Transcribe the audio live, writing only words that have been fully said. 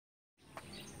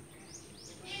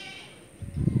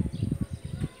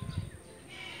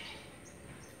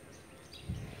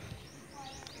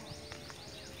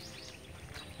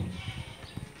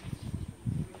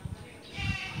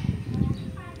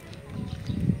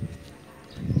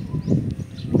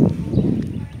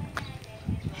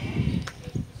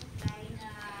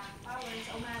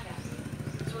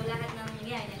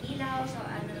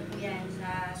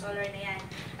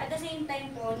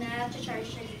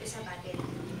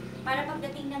para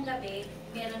pagdating ng gabi,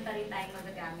 meron pa rin tayong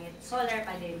magagamit. Solar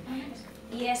pa din.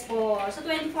 Yes po. So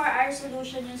 24-hour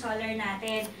solution yung solar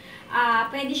natin.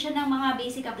 Pwede siya ng mga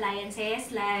basic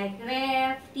appliances like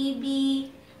ref, TV,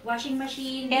 washing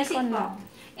machine, basic Aircon po. lang.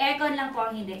 Aircon lang po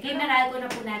ang hindi. Mineral ko na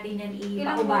po natin yan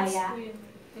ipaubaya.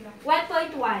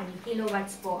 1.1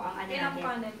 kilowatts po ang ano Ilang natin.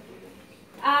 panel?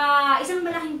 Isang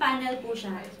malaking panel po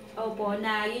siya. Opo,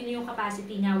 na yun yung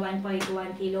capacity niya, 1.1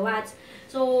 kilowatts.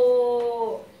 So,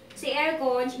 si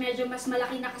aircon, medyo mas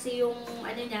malaki na kasi yung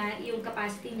ano niya, yung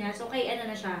capacity niya. So, kay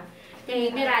ano na siya, kay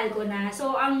Meralco na.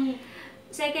 So, ang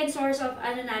second source of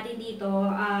ano natin dito,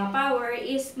 power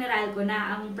is Meralco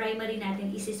na. Ang primary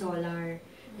natin is si solar.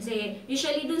 Kasi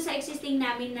usually dun sa existing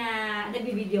namin na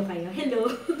nagbi-video kayo. Hello.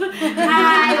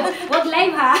 Hi. Wag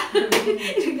live ha.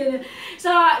 So,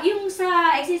 yung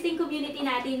sa existing community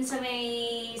natin sa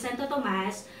may Santo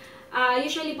Tomas,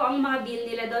 usually po ang mga bill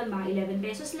nila doon, mga 11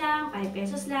 pesos lang, 5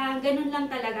 pesos lang, ganun lang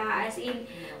talaga. As in,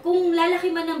 kung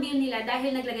lalaki man ang bill nila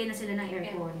dahil naglagay na sila ng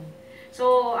aircon.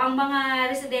 So, ang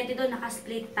mga residente doon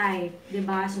naka-split type, 'di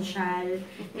ba? Social.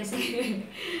 Kasi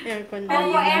Aircon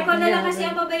oo, aircon na lang kasi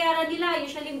ang babayaran nila.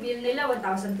 Usually bill nila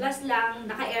 1,000 plus lang.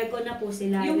 Naka-aircon na po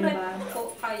sila, 'di ba?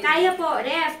 Kaya po,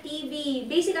 ref, TV,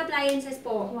 basic appliances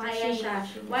po. Kaya siya.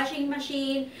 Washing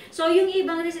machine. So, yung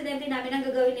ibang residente namin ang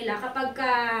gagawin nila kapag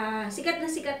sikat na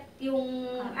sikat yung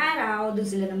araw, doon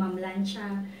sila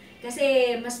namamlansya.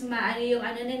 Kasi mas maano yung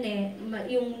ano nun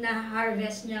yung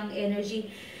na-harvest niyang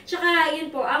energy. Tsaka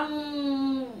yun po,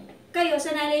 kayo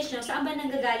sa knowledge nyo, saan ba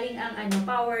nanggagaling ang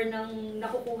power ng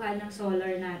nakukuha ng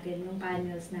solar natin, ng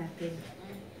panels natin?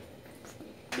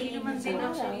 Hindi naman din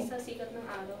actually sa sikat ng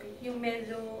araw. Yung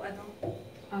medyo,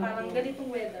 parang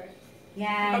ganitong weather.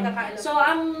 Yan. So,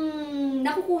 ang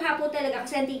nakukuha po talaga,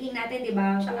 kasi ang thinking natin, di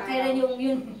ba? Kailan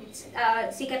yung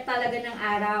sikat talaga ng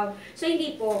araw. So,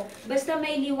 hindi po. Basta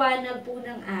may liwanag po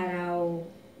ng araw,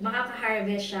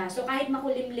 makaka-harvest siya. So, kahit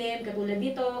makulimlim, katulad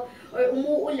dito, or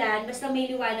umuulan, basta may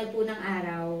liwanag po ng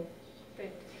araw.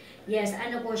 Yes,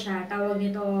 ano po siya, tawag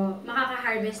nito,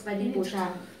 makaka-harvest pa din po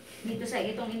siya dito sa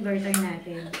itong inverter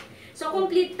natin. So,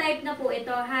 complete type na po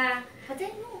ito, ha?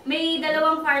 May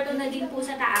 2 kwarto na din po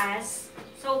sa taas.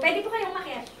 So, pwede po kayong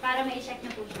makiat para ma-check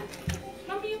na po siya.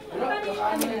 Mami,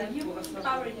 yung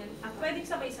power niyan, pwedeng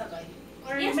sabay-sabay.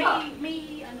 Or yes, may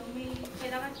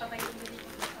kailangan patay